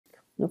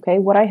Okay,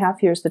 what I have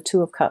here is the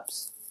Two of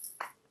Cups.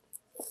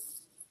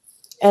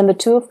 And the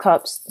Two of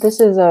Cups, this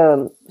is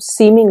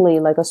seemingly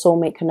like a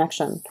soulmate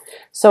connection.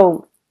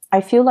 So I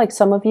feel like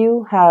some of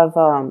you have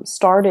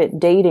started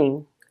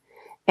dating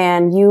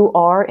and you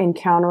are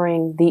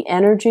encountering the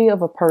energy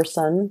of a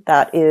person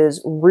that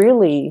is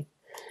really,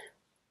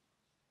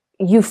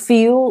 you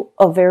feel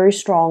a very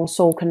strong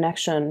soul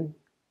connection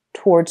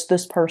towards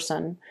this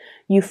person.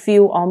 You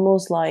feel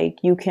almost like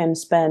you can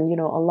spend,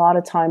 a lot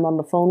of time on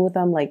the phone with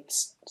them, like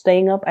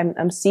staying up.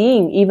 I'm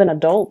seeing even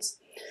adults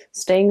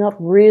staying up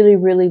really,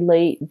 really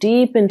late,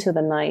 deep into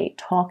the night,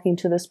 talking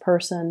to this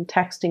person,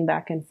 texting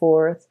back and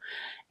forth,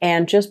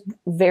 and just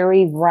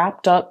very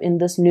wrapped up in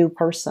this new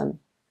person.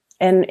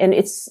 And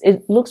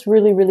it looks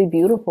really, really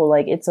beautiful.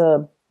 Like it's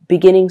a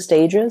beginning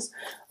stages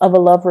of a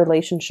love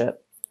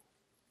relationship.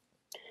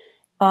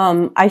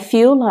 I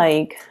feel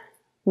like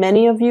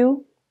many of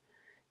you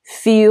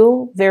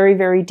feel very,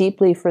 very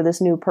deeply for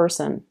this new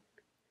person.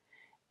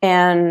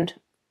 And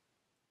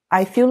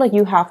I feel like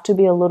you have to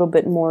be a little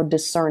bit more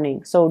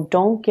discerning. So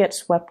don't get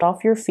swept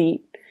off your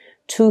feet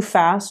too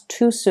fast,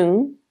 too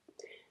soon.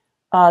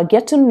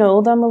 Get to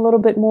know them a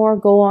little bit more.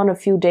 Go on a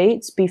few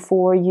dates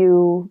before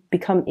you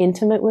become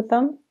intimate with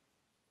them.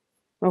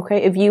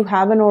 Okay, if you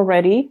haven't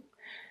already,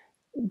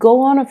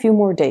 go on a few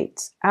more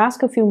dates.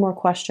 Ask a few more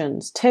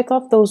questions. Take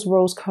off those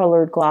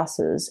rose-colored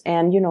glasses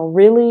and,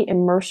 really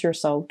immerse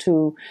yourself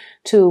to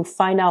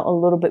find out a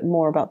little bit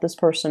more about this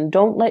person.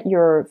 Don't let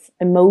your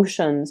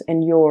emotions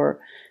and your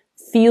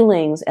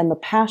feelings and the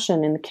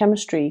passion and the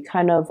chemistry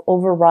kind of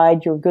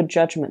override your good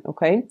judgment,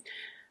 okay?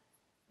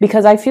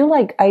 Because I feel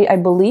like I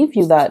believe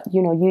you that,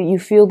 you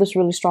feel this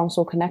really strong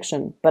soul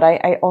connection, but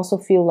I also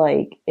feel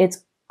like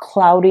it's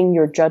clouding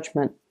your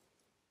judgment.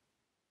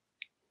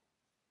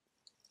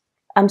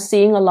 I'm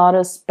seeing a lot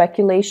of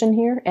speculation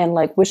here and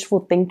like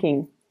wishful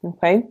thinking,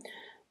 okay?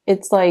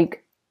 It's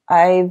like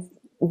I've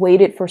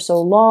waited for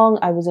so long.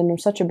 I was in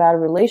such a bad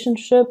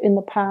relationship in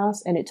the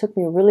past and it took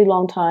me a really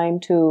long time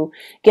to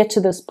get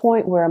to this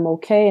point where I'm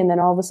okay. And then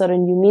all of a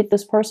sudden you meet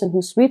this person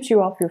who sweeps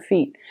you off your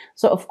feet.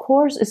 So of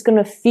course it's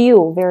going to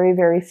feel very,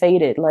 very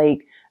faded.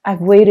 Like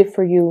I've waited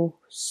for you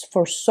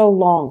for so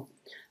long.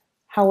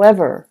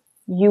 However,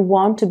 you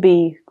want to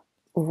be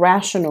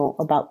rational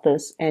about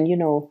this and,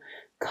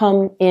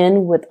 come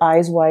in with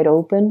eyes wide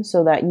open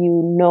so that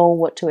you know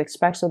what to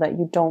expect so that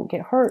you don't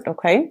get hurt.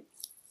 Okay.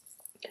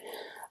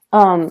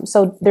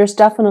 So there's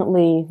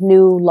definitely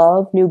new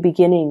love, new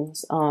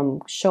beginnings,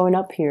 showing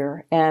up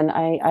here. And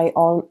I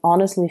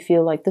honestly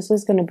feel like this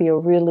is going to be a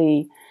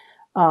really,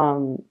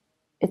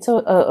 it's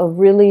a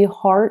really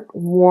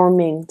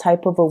heartwarming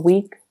type of a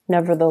week.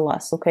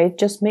 Nevertheless, okay,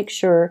 just make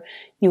sure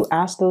you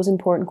ask those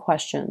important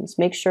questions.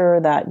 Make sure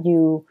that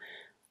you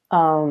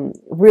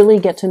really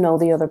get to know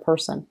the other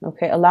person.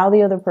 Okay, allow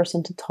the other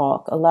person to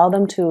talk. Allow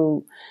them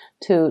to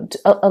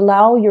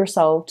allow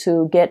yourself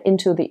to get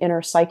into the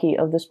inner psyche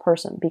of this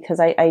person, because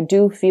I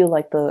do feel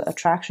like the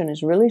attraction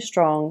is really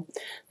strong.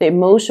 The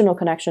emotional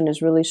connection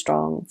is really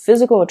strong.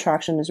 Physical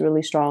attraction is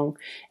really strong.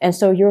 And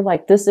so you're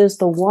like, this is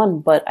the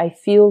one, but I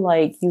feel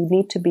like you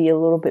need to be a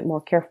little bit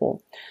more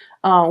careful.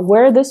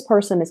 Where this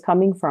person is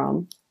coming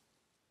from,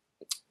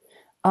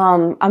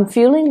 I'm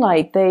feeling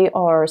like they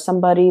are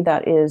somebody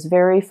that is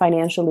very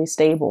financially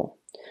stable,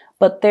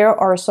 but there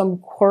are some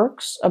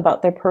quirks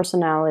about their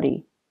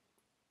personality.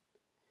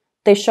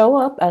 They show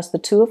up as the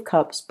Two of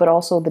Cups, but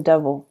also the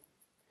Devil.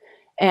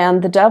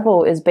 And the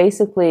Devil is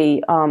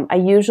basically, I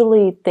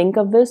usually think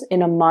of this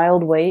in a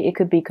mild way. It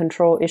could be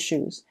control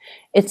issues.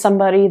 It's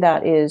somebody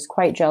that is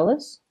quite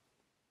jealous.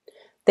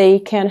 They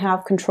can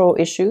have control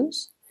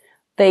issues.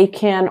 They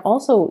can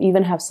also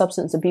even have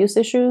substance abuse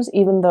issues,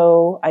 even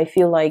though I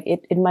feel like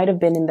it might have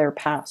been in their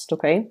past,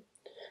 okay?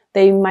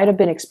 They might have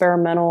been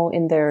experimental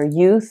in their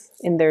youth,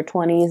 in their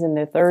 20s, in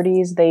their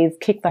 30s. They've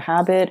kicked the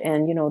habit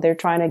and, they're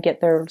trying to get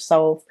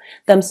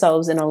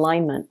themselves in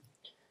alignment.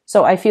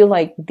 So I feel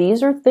like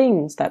these are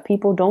things that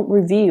people don't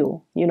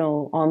reveal,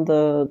 on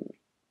the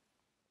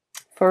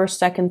first,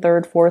 second,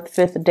 third, fourth,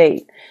 fifth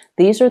date.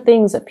 These are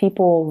things that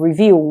people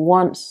reveal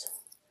once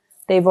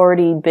they've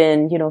already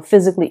been,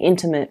 physically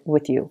intimate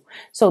with you.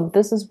 So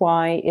this is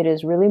why it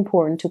is really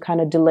important to kind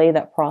of delay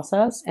that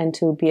process and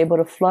to be able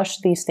to flush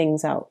these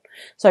things out.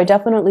 So I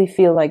definitely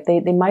feel like they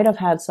might have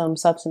had some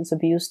substance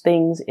abuse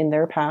things in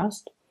their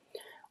past.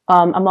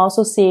 I'm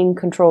also seeing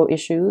control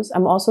issues.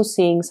 I'm also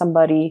seeing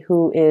somebody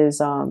who is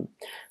a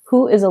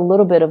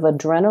little bit of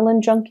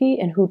adrenaline junkie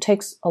and who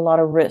takes a lot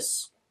of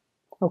risks.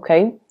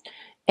 Okay.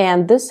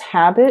 And this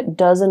habit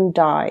doesn't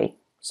die.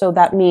 So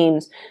that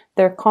means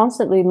they're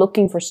constantly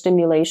looking for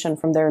stimulation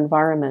from their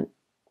environment.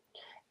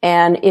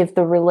 And if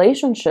the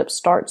relationship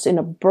starts in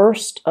a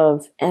burst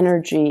of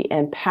energy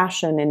and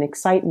passion and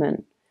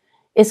excitement,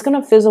 it's going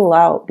to fizzle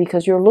out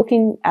because you're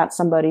looking at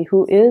somebody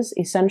who is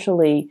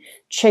essentially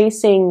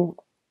chasing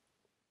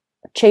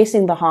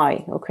the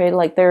high. Okay.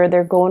 Like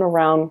they're going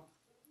around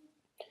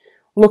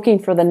looking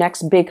for the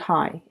next big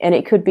high. And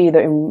it could be the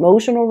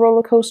emotional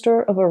roller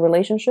coaster of a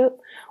relationship,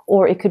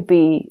 or it could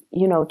be,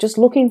 just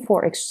looking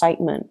for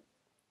excitement,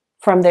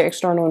 from their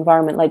external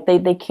environment. Like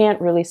they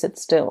can't really sit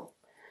still.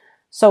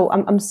 So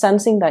I'm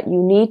sensing that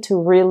you need to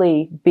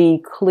really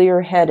be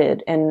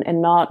clear-headed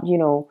and not,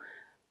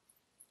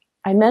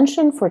 I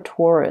mentioned for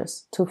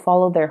Taurus to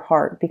follow their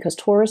heart, because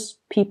Taurus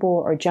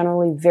people are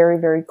generally very,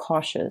 very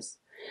cautious.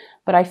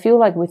 But I feel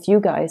like with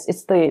you guys,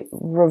 it's the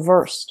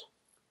reversed.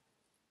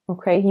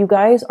 Okay. You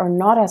guys are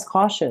not as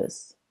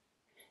cautious,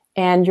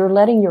 and you're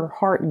letting your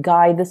heart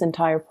guide this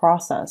entire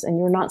process, and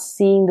you're not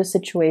seeing the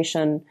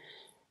situation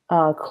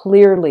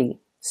clearly.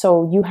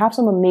 So you have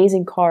some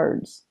amazing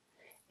cards.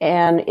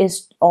 And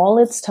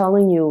it's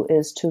telling you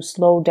is to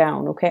slow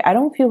down. Okay. I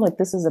don't feel like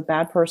this is a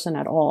bad person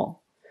at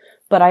all,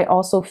 but I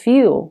also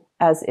feel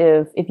as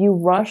if you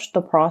rush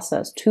the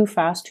process too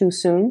fast, too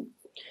soon,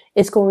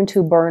 it's going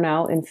to burn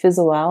out and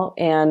fizzle out.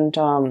 And,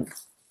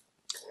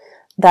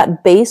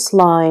 that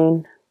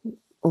baseline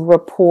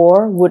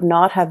rapport would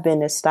not have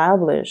been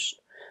established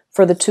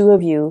for the two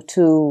of you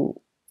to,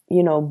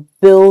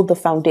 build the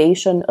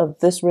foundation of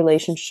this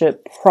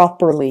relationship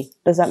properly.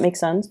 Does that make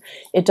sense?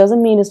 It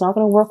doesn't mean it's not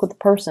going to work with the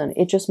person.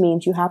 It just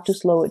means you have to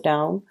slow it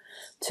down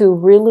to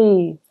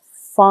really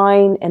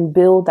find and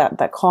build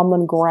that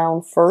common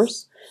ground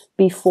first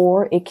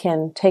before it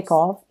can take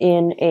off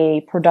in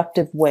a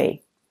productive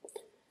way.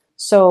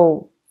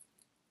 So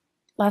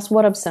that's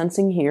what I'm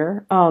sensing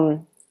here.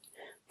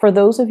 For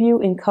those of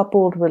you in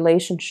coupled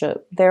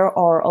relationship, there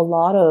are a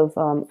lot of,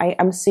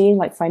 I'm seeing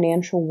like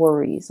financial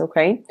worries,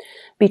 okay,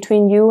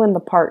 between you and the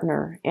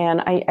partner.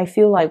 And I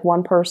feel like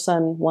one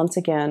person, once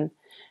again,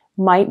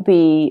 might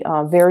be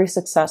very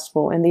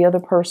successful, and the other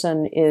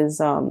person is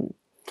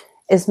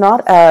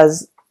not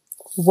as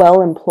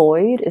well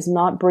employed, is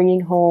not bringing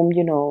home,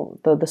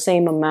 the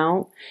same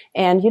amount.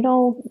 And,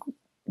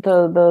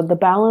 the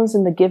balance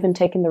and the give and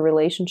take in the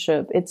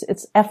relationship,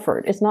 it's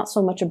effort. It's not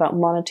so much about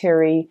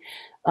monetary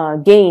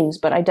gains,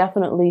 but I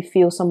definitely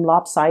feel some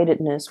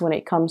lopsidedness when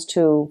it comes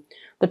to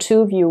the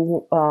two of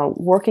you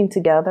working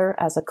together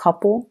as a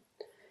couple,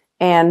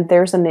 and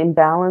there's an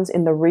imbalance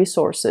in the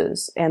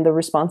resources and the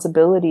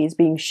responsibilities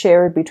being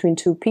shared between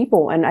two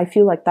people. And I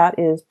feel like that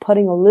is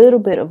putting a little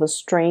bit of a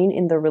strain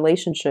in the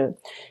relationship.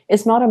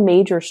 It's not a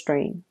major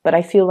strain, but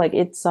I feel like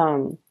it's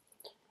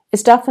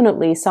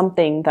definitely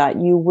something that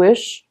you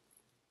wish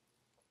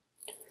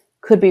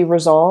could be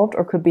resolved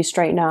or could be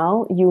straightened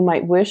out. You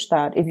might wish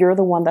that if you're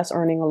the one that's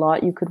earning a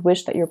lot, you could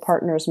wish that your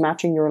partner is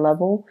matching your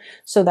level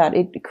so that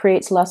it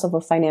creates less of a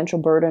financial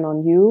burden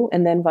on you.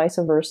 And then vice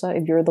versa,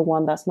 if you're the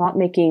one that's not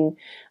making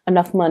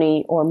enough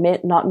money or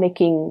not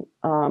making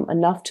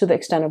enough to the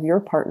extent of your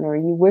partner,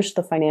 you wish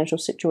the financial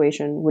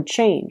situation would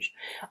change.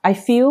 I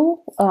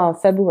feel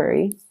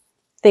February,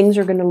 things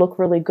are going to look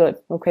really good,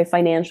 okay,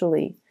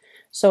 financially.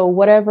 So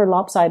whatever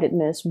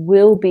lopsidedness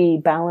will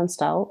be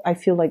balanced out. I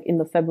feel like in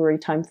the February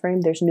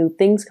timeframe, there's new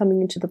things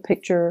coming into the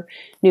picture,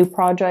 new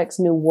projects,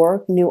 new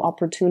work, new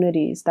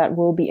opportunities that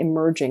will be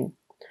emerging.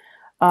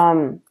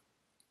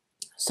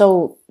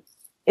 So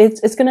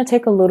it's going to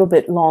take a little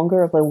bit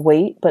longer of a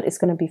wait, but it's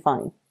going to be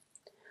fine.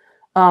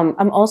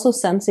 I'm also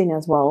sensing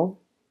as well,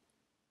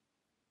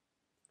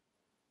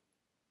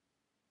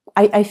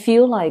 I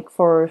feel like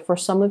for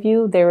some of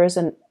you, there is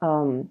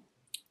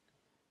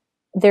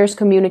there's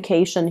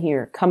communication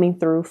here coming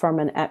through from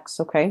an ex,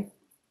 okay?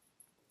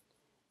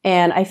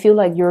 And I feel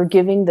like you're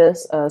giving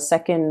this a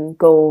second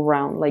go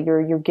round, like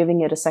you're giving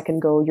it a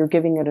second go, you're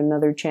giving it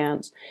another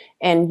chance,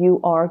 and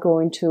you are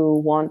going to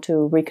want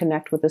to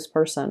reconnect with this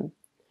person.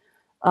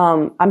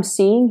 I'm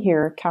seeing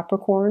here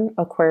Capricorn,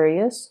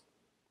 Aquarius,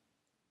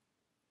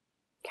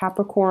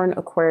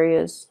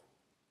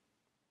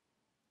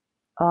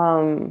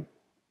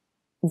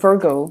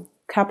 Virgo,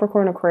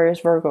 Capricorn, Aquarius,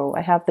 Virgo.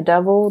 I have the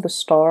Devil, the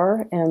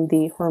Star, and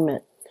the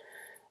Hermit.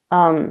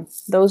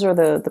 Those are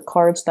the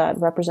cards that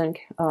represent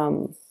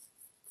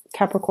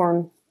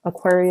Capricorn,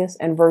 Aquarius,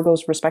 and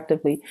Virgos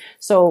respectively.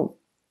 So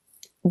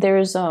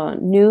there's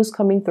news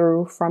coming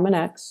through from an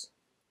ex,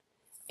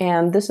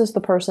 and this is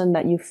the person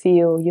that you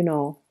feel,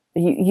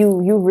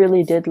 you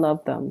really did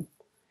love them,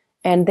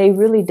 and they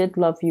really did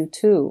love you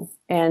too,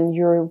 and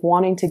you're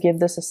wanting to give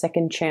this a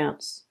second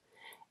chance.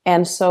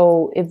 And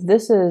so if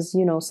this is,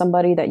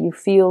 somebody that you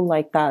feel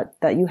like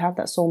that you have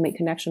that soulmate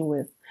connection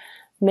with,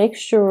 make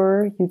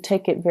sure you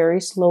take it very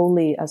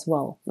slowly as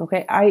well.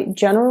 Okay. I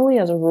generally,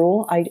 as a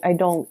rule, I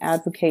don't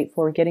advocate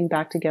for getting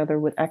back together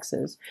with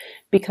exes,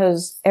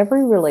 because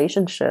every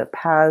relationship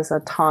has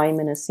a time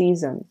and a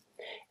season.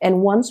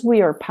 And once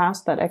we are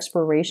past that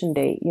expiration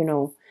date,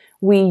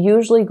 we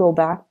usually go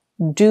back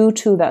due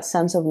to that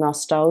sense of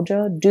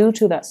nostalgia, due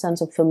to that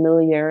sense of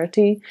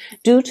familiarity,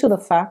 due to the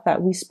fact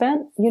that we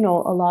spent, a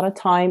lot of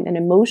time and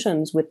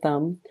emotions with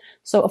them.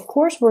 So of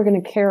course we're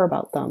going to care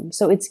about them.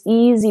 So it's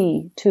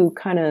easy to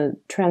kind of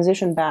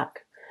transition back,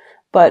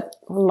 but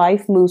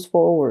life moves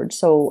forward.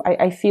 So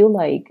I feel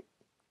like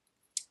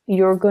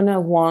you're going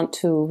to want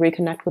to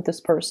reconnect with this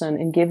person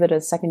and give it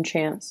a second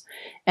chance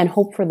and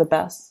hope for the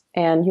best.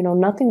 And,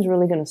 nothing's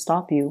really going to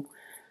stop you,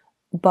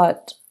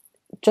 but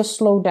just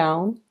slow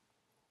down.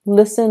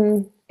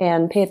 Listen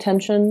and pay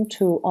attention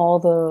to all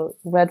the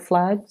red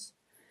flags,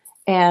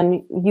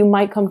 And you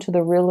might come to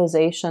the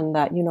realization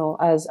that, you know,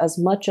 as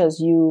much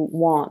as you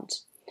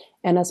want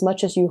and as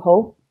much as you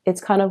hope, it's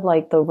kind of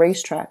like the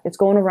racetrack. It's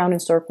going around in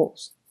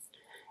circles.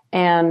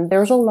 And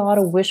there's a lot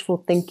of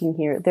wishful thinking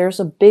here. There's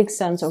a big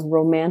sense of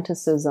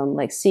romanticism,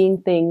 like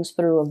seeing things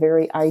through a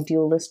very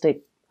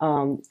idealistic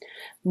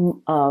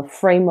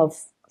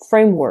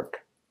framework.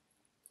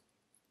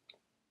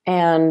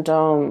 And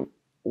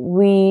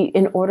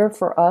in order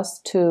for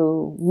us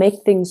to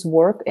make things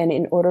work, and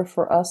in order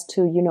for us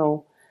to, you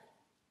know,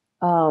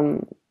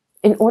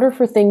 in order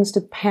for things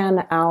to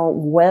pan out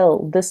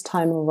well this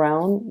time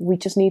around, we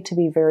just need to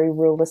be very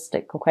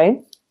realistic,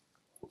 okay?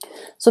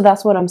 So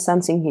that's what I'm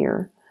sensing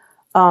here.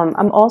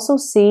 I'm also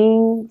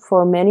seeing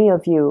for many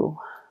of you,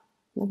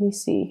 let me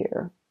see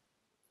here.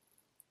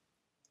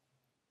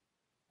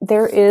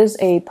 There is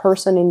a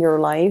person in your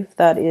life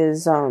that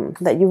is,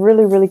 that you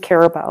really, really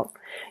care about.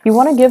 You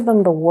want to give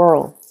them the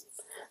world.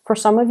 For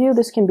some of you,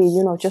 this can be,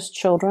 you know, just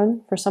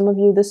children. For some of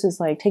you, this is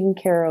like taking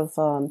care of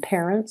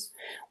parents,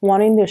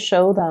 wanting to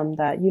show them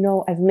that, you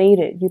know, I've made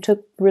it. You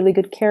took really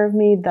good care of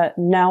me, that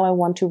now I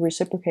want to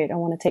reciprocate. I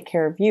want to take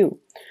care of you.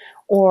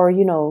 Or,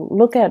 you know,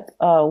 look at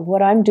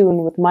what I'm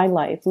doing with my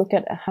life. Look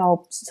at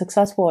how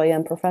successful I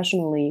am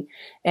professionally.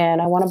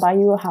 And I want to buy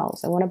you a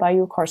house. I want to buy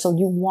you a car. So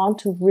you want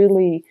to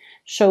really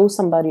show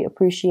somebody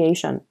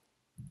appreciation.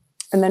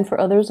 And then for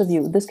others of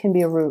you, this can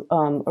be a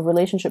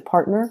relationship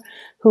partner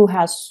who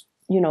has,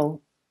 you know,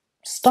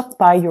 stuck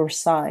by your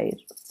side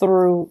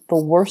through the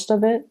worst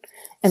of it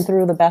and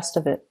through the best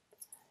of it.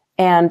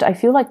 And I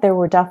feel like there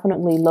were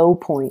definitely low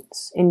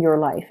points in your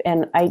life.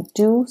 And I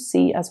do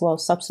see as well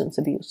substance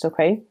abuse,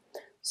 okay?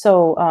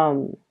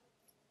 So,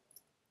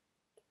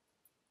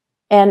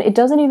 and it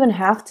doesn't even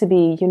have to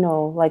be, you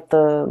know, like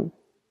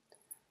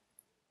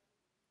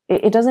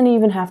it doesn't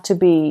even have to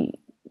be,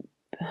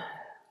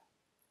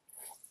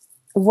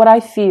 what I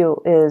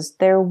feel is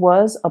there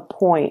was a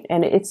point,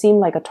 and it seemed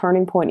like a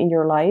turning point in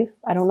your life.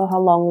 I don't know how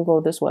long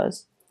ago this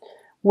was,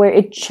 where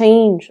it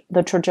changed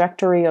the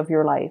trajectory of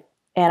your life.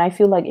 And I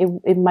feel like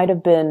it might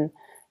have been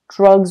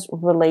drugs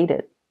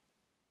related.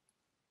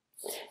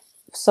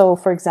 So,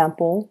 for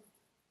example,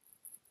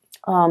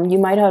 you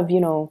might have, you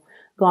know,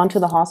 gone to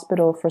the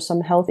hospital for some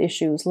health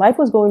issues. Life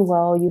was going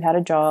well. You had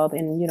a job,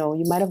 and, you know,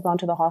 you might have gone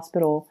to the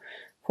hospital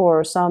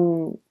for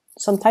some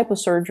type of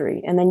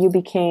surgery, and then you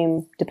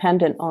became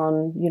dependent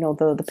on, you know,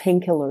 the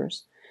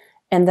painkillers,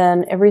 and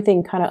then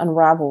everything kind of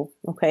unraveled.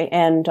 Okay.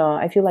 And,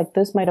 I feel like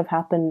this might have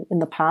happened in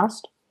the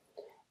past,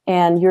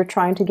 and you're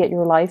trying to get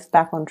your life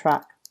back on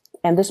track.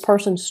 And this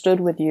person stood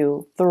with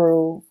you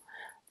through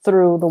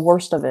the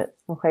worst of it.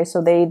 Okay.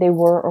 So they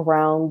were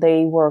around,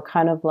 they were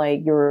kind of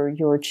like your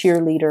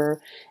cheerleader,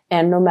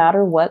 and no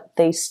matter what,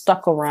 they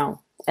stuck around.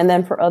 And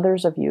then for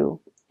others of you,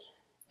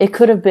 it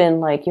could have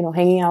been like, you know,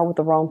 hanging out with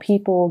the wrong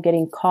people,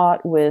 getting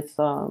caught with,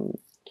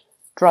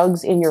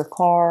 drugs in your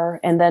car.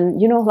 And then,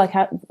 you know, like,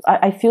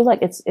 I feel like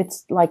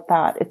it's like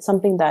that. It's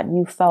something that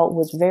you felt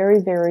was very,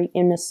 very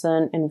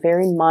innocent and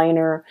very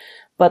minor,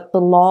 but the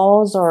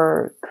laws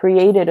are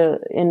created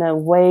in a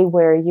way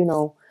where, you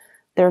know,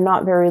 they're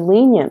not very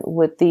lenient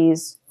with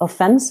these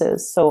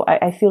offenses. So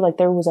I feel like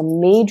there was a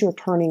major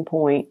turning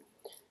point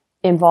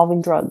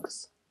involving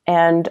drugs.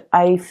 And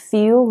I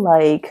feel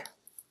like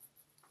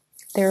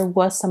there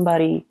was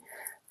somebody,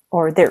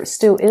 or there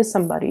still is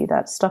somebody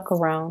that stuck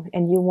around,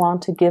 and you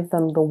want to give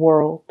them the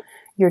world.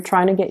 You're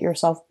trying to get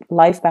yourself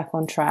life back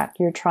on track.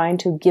 You're trying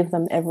to give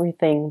them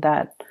everything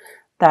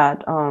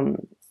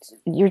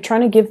you're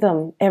trying to give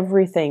them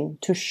everything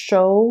to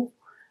show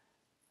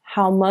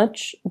how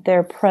much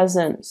their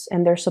presence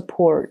and their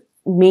support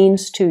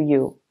means to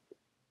you.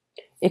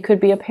 It could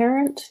be a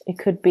parent. It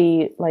could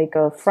be like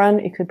a friend.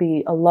 It could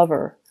be a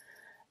lover.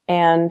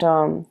 And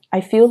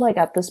I feel like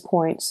at this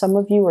point, some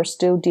of you are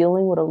still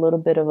dealing with a little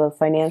bit of a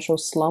financial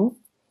slump,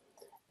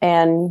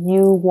 and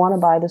you want to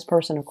buy this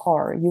person a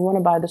car. You want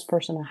to buy this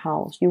person a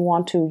house. You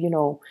want to, you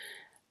know,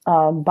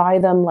 buy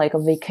them like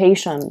a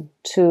vacation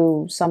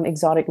to some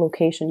exotic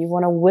location. You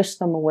want to wish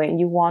them away, and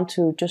you want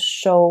to just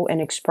show and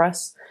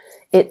express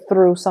it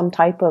through some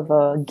type of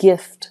a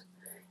gift.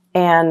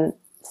 And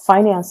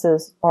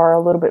finances are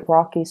a little bit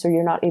rocky, so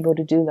you're not able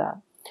to do that.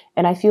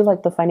 And I feel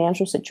like the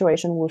financial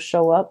situation will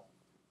show up,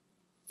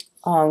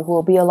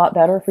 will be a lot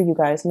better for you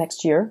guys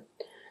next year.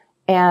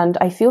 And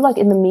I feel like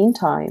in the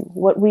meantime,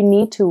 what we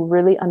need to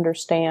really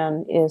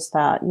understand is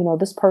that, you know,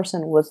 this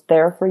person was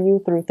there for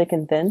you through thick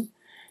and thin.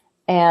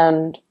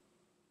 And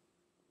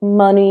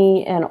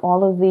money and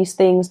all of these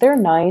things, they're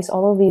nice.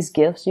 All of these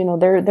gifts, you know,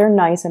 they're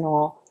nice and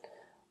all.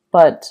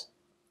 But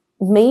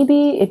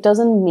maybe it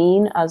doesn't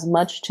mean as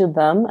much to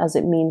them as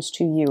it means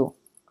to you.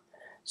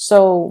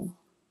 So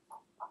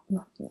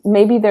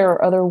maybe there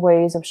are other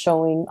ways of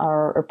showing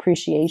our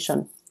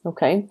appreciation.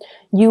 Okay.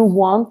 You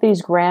want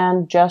these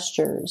grand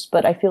gestures,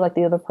 but I feel like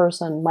the other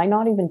person might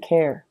not even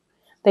care.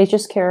 They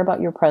just care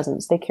about your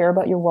presence. They care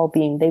about your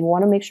well-being. They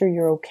want to make sure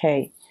you're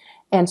okay.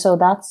 And so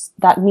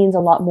that means a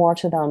lot more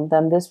to them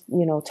than this,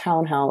 you know,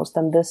 townhouse,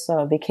 than this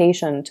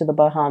vacation to the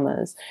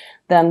Bahamas,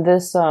 than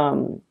this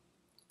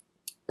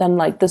than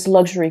like this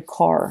luxury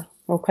car.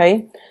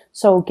 Okay.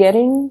 So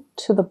getting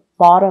to the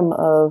bottom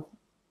of,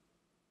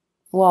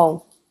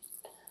 well,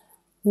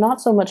 not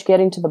so much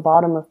getting to the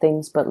bottom of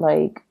things, but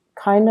like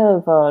kind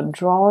of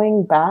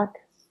drawing back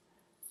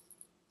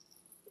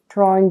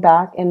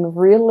and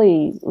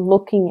really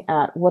looking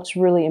at what's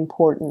really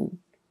important.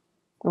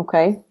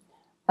 Okay.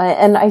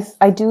 And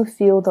I do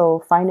feel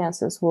though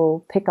finances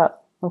will pick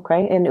up.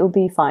 Okay. And it'll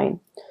be fine.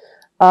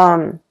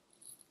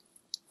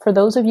 For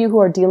those of you who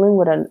are dealing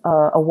with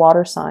a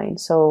water sign,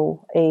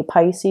 so a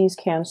Pisces,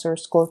 Cancer,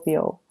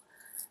 Scorpio,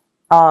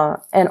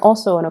 and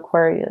also an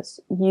Aquarius,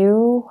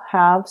 you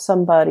have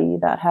somebody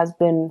that has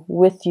been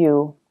with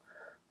you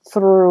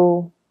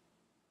through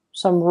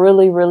some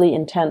really, really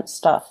intense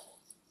stuff.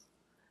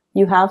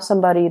 You have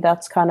somebody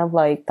that's kind of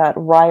like that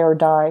ride or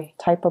die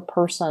type of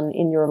person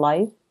in your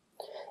life.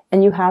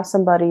 And you have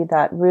somebody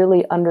that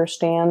really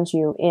understands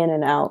you in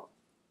and out.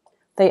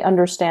 They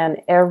understand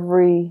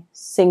every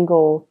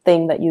single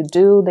thing that you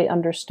do. They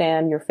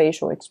understand your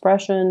facial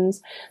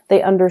expressions.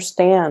 They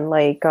understand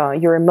like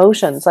your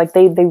emotions. Like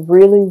they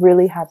really,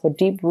 really have a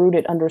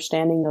deep-rooted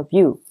understanding of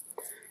you.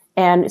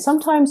 And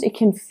sometimes it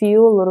can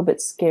feel a little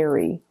bit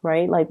scary,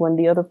 right? Like when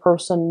the other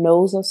person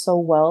knows us so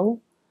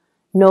well,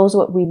 knows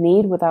what we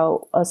need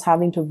without us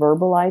having to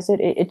verbalize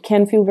it. It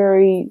can feel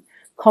very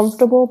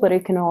comfortable, but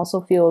it can also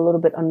feel a little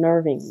bit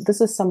unnerving.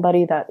 This is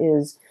somebody that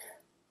is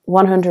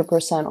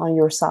 100% on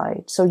your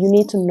side. So you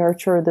need to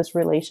nurture this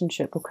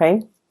relationship,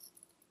 okay?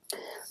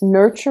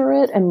 Nurture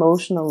it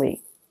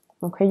emotionally,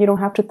 okay? You don't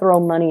have to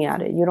throw money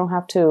at it. You don't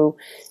have to,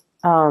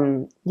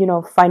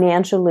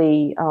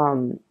 financially,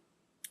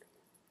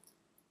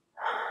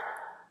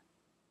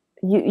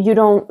 you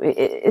don't,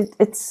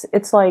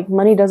 it's like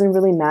money doesn't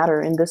really matter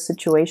in this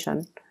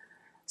situation.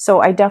 So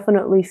I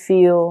definitely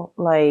feel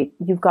like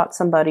you've got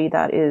somebody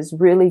that is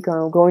really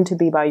going to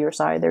be by your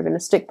side. They're going to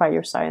stick by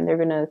your side and they're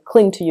going to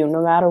cling to you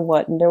no matter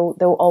what. And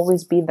they'll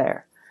always be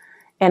there.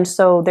 And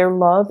so their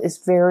love is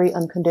very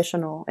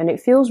unconditional and it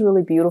feels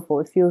really beautiful.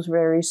 It feels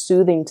very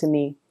soothing to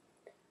me.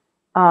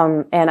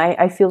 And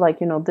I feel like,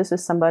 this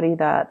is somebody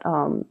that,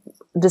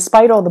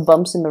 despite all the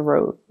bumps in the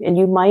road, and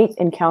you might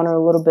encounter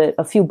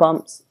a few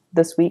bumps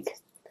this week,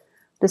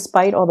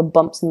 despite all the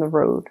bumps in the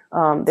road,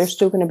 they're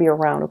still going to be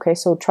around. Okay.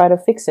 So try to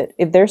fix it.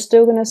 If they're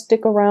still going to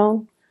stick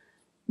around,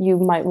 you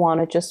might want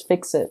to just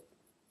fix it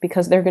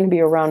because they're going to be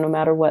around no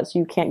matter what. So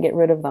you can't get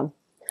rid of them.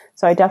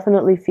 So I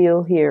definitely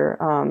feel here,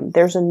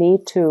 there's a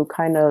need to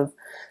kind of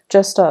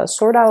just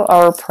sort out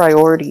our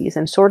priorities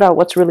and sort out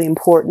what's really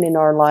important in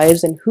our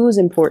lives and who's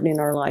important in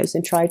our lives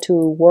and try to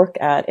work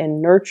at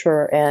and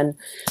nurture and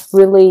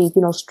really,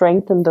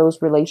 strengthen those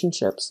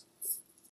relationships.